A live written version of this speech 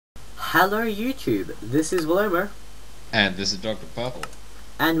Hello YouTube, this is Willomo, And this is Dr. Purple.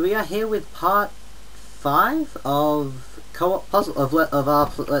 and we are here with part 5 of co-op puzzle of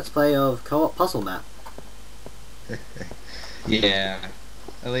our let's play of co-op puzzle map. Yeah,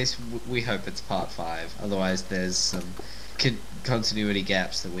 at least we hope it's part 5. Otherwise, there's some continuity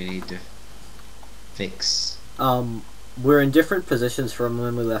gaps that we need to fix. We're in different positions from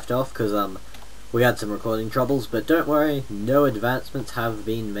when we left off because we had some recording troubles, but don't worry, no advancements have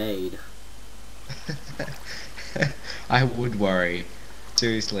been made. I would worry.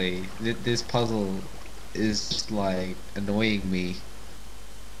 Seriously, this puzzle is just like annoying me.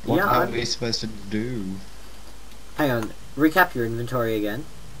 What are we supposed to do? Hang on, recap your inventory again.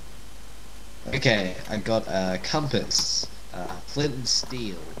 Okay, I got a compass, flint and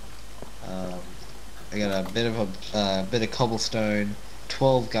steel. I got a bit of cobblestone,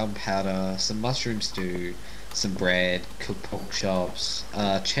 12 gunpowder, some mushroom stew, some bread, cooked pork chops,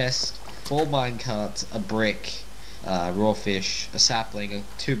 chest, 4 minecarts, a brick, raw fish, a sapling,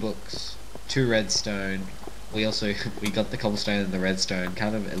 2 books, 2 redstone. We got the cobblestone and the redstone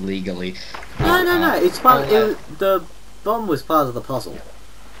kind of illegally. No, it's part. The bomb was part of the puzzle.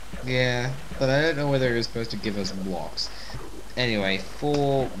 Yeah, but I don't know whether it was supposed to give us blocks. Anyway,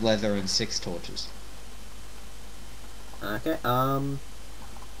 4 leather and 6 torches. Okay,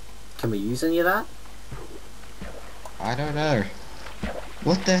 can we use any of that? I don't know.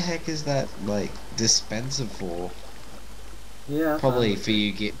 What the heck is that, like, dispenser for? Yeah. Probably for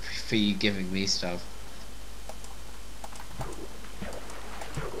you giving me stuff.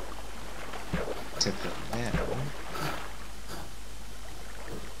 Except for now.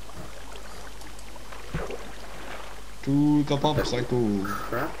 To the pump cycle.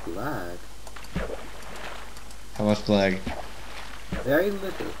 Crap lag. How much lag? Very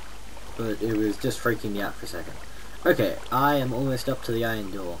little. But it was just freaking me out for a second. Okay, I am almost up to the iron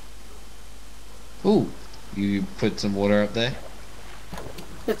door. Ooh, you put some water up there?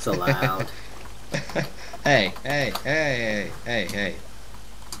 It's allowed. Hey.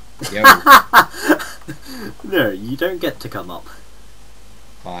 Yo. No, you don't get to come up.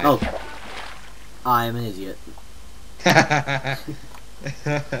 Fine. Oh. I am an idiot.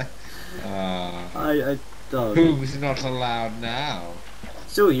 Oh. Who's not allowed now?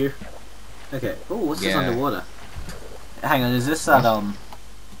 Still you. Okay. Oh, what's this Yeah. underwater? Hang on, is this that,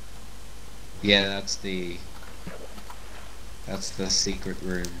 Yeah, that's the secret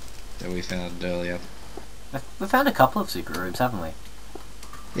room that we found earlier. we found a couple of secret rooms, haven't we?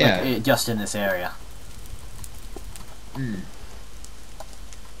 Yeah. Like, just in this area.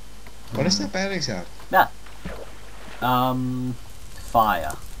 What is that banging sound? Yeah.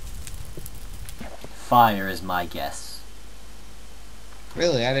 Fire. Fire is my guess.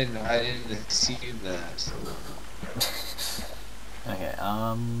 Really? I didn't assume that. Okay,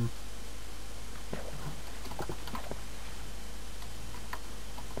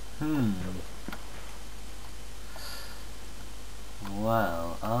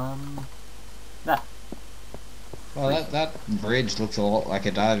 Well, that. Well, that bridge looks a lot like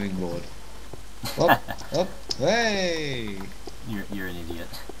a diving board. Up, hey! You're an idiot.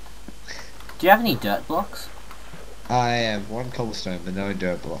 Do you have any dirt blocks? I have 1 cobblestone, but no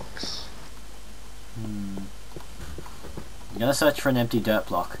dirt blocks. I'm gonna search for an empty dirt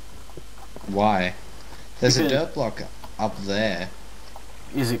block. Why? There's a Because- dirt block up there.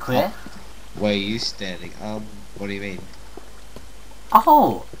 Is it clear? Up where you standing? What do you mean?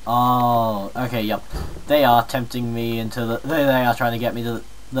 Oh, okay, yep. They are tempting me into the. They are trying to get me to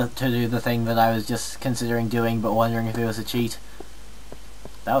do the thing that I was just considering doing, but wondering if it was a cheat.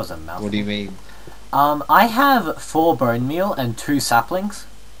 That was a mouthful. What do you mean? I have 4 bone meal and 2 saplings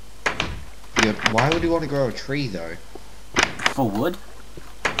Why would you want to grow a tree though? for wood.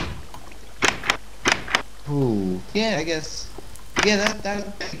 Ooh. Yeah, I guess. Yeah,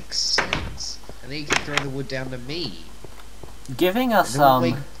 that makes sense. And then you can throw the wood down to me. Giving us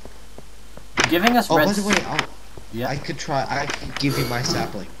giving us Oh, red. by the way, Yeah. I could give you my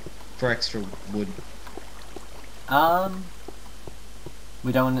sapling for extra wood.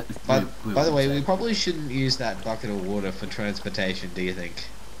 We don't. By the way, we probably shouldn't use that bucket of water for transportation, do you think?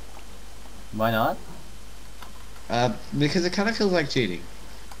 Why not? Because it kind of feels like cheating.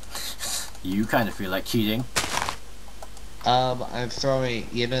 You kind of feel like cheating. I'm throwing,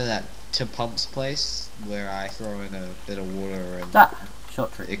 you know that to pumps place where I throw in a bit of water and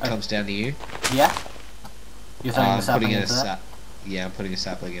Short trick. it comes down to you. Yeah. You're throwing the sapling into that? Yeah, I'm putting a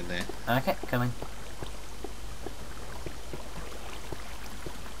sapling in there. Okay, coming.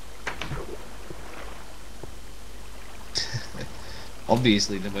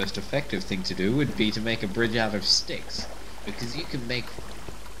 Obviously, the most effective thing to do would be to make a bridge out of sticks, because you can make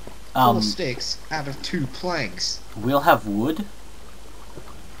 4 sticks out of 2 planks. We'll have wood.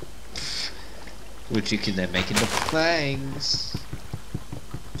 Which you can then make into planks.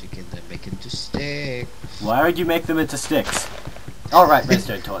 Which you can then make into sticks. Why would you make them into sticks? Alright,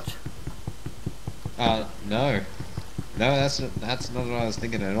 redstone torch. No. No, that's not what I was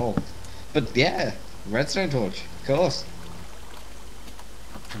thinking at all. But yeah, redstone torch, of course.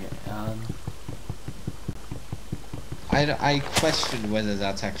 Okay, I question whether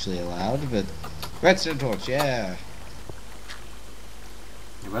that's actually allowed, but redstone torch, yeah.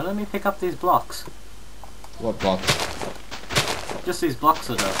 you won't let me pick up these blocks. What block? Just these blocks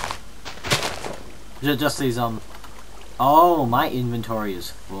that are... Just these, Oh, my inventory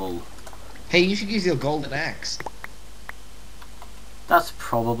is full. Hey, you should use your golden axe. That's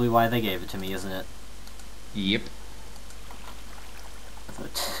probably why they gave it to me, isn't it? Yep.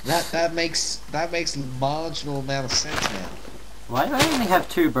 That makes marginal amount of sense now. Why do I only have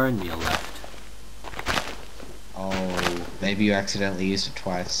 2 burn meal left? Oh, maybe you accidentally used it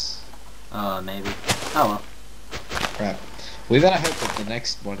twice. Maybe. Oh well. Crap. We better hope that the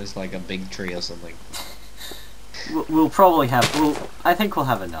next one is like a big tree or something. We'll probably have. I think we'll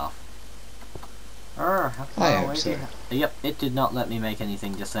have enough. How far I away hope do so. you Yep, it did not let me make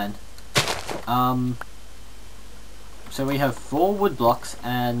anything just then. So we have 4 wood blocks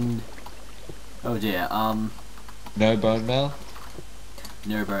and... Oh dear, No bone meal?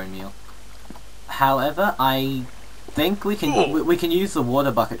 no bone meal. However, I think we can we can use the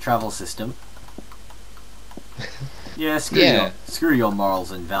water bucket travel system. Yeah, screw your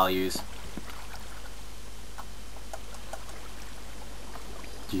morals and values.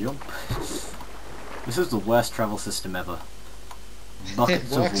 Jump. This is the worst travel system ever.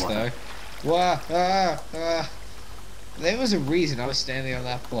 Buckets It works of water. though. There was a reason I was standing on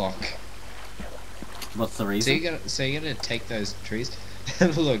that block. What's the reason? So you're gonna take those trees?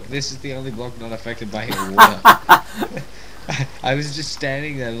 Look, this is the only block not affected by water. I was just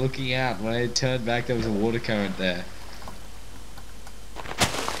standing there looking out. When I turned back, there was a water current there.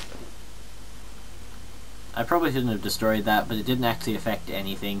 I probably shouldn't have destroyed that, but it didn't actually affect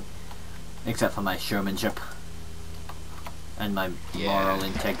anything except for my showmanship and my moral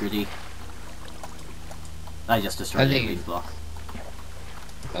integrity. I just destroyed a leaf block.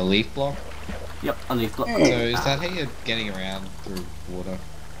 A leaf block? Yep, a leaf block. So is that how you're getting around through water?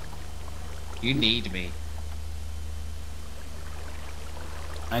 You need me.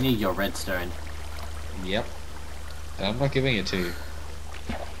 I need your redstone. Yep. And I'm not giving it to you.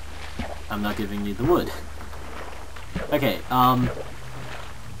 I'm not giving you the wood. Okay,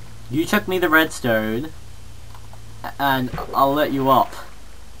 you took me the redstone, and I'll let you up.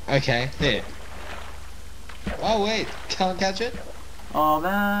 Okay, here. Oh wait, can't catch it? Oh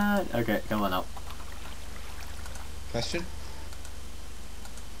man. Okay, come on up. Question?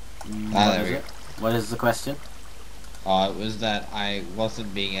 What There is we it? What is the question? It was that I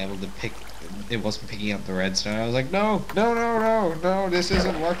wasn't being able to pick... It wasn't picking up the redstone. I was like, no, this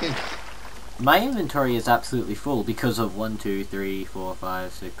isn't working. My inventory is absolutely full because of 1, 2, 3, 4,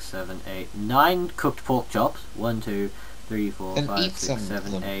 5, 6, 7, 8, 9 cooked pork chops. 1, 2, 3, 4, Then 5, eat 6, some 7,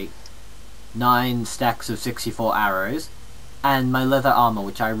 of them. 8, 9 stacks of 64 arrows, and my leather armor,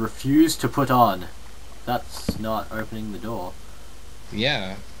 which I refuse to put on. That's not opening the door.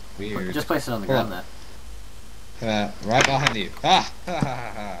 Yeah, weird. Just place it on the ground there. Right behind you. Ah! Ha, ha,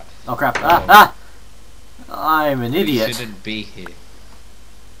 ha, ha. Oh crap! Oh. I'm an You idiot. shouldn't be here.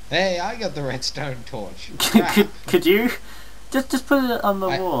 Hey, I got the redstone torch. Crap. could you just put it on the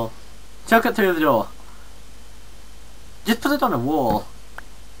wall? Chuck it through the door. Just put it on a wall.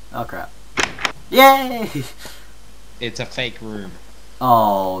 Oh crap! Yay! It's a fake room.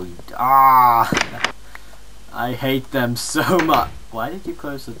 Oh, I hate them so much. Why did you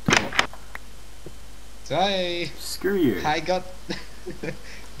close the door? Sorry. Screw you. I got...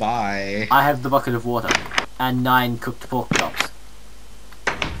 Bye. I have the bucket of water and 9 cooked pork chops.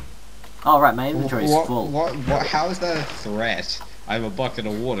 Oh right, my inventory is full. What, how is that a threat? I have a bucket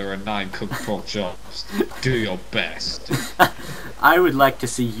of water and 9 cooked pork chops. Do your best. I would like to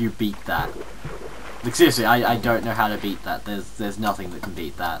see you beat that. Like seriously, I don't know how to beat that. There's nothing that can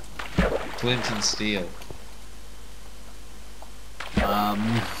beat that. Flint and steel.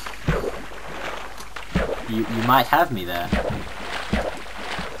 You might have me there.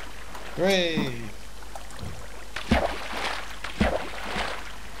 Hooray!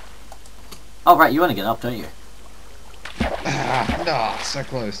 Oh right, you want to get up, don't you? No, so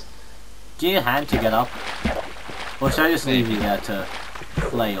close. Do you need a hand to get up? Or should I just leave you there to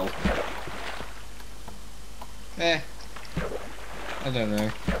flail? I don't know.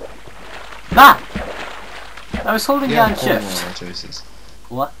 Ah! I was holding down horrible shift. choices.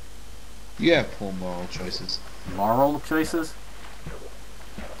 What? You have poor moral choices. Moral choices?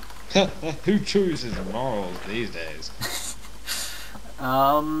 Who chooses morals these days?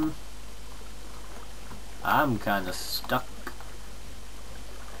 I'm kind of stuck.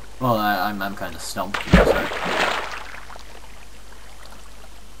 Well, I'm kind of stumped.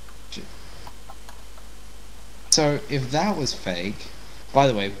 So if that was fake, by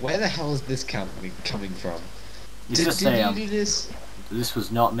the way, where the hell is this coming from? Did Did you do this? This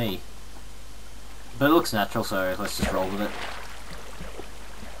was not me. But it looks natural, so let's just roll with it.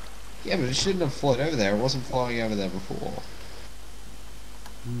 Yeah, but it shouldn't have floated over there. It wasn't flying over there before.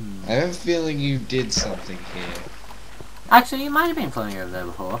 I have a feeling you did something here. Actually, it might have been floating over there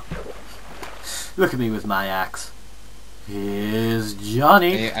before. Look at me with my axe. Here's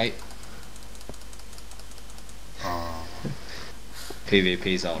Johnny. Aww.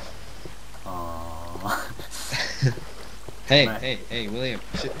 PvP's off. Aww. Hey, William.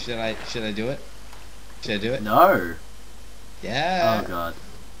 Should I do it? Should I do it? No. Yeah. Oh god.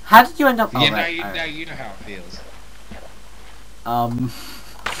 How did you end up? Yeah, oh, right, you know how it feels. Um.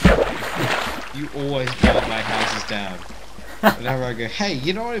 You always burn my houses down. Whenever I go, hey,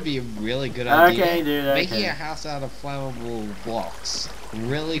 you know what would be a really good idea? Okay, dude. Okay. Making a house out of flammable blocks,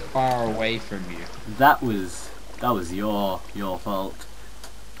 really far away from you. That was your fault.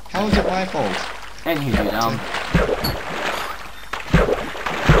 How is it my fault? Anywho, dude.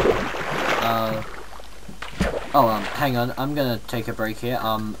 Hang on. I'm gonna take a break here.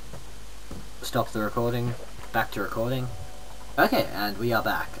 Stop the recording. Back to recording. Okay, and we are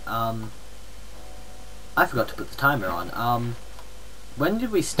back. I forgot to put the timer on. When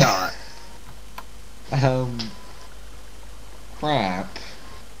did we start? Crap.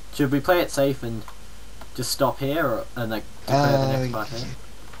 Should we play it safe and just stop here, or and like declare the next part here?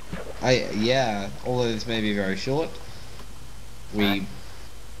 Yeah. Although this may be very short, we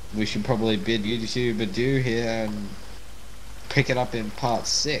should probably bid YouTube adieu here and pick it up in part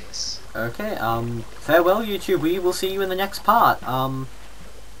 6. Okay. Farewell, YouTube. We will see you in the next part.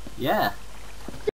 Yeah.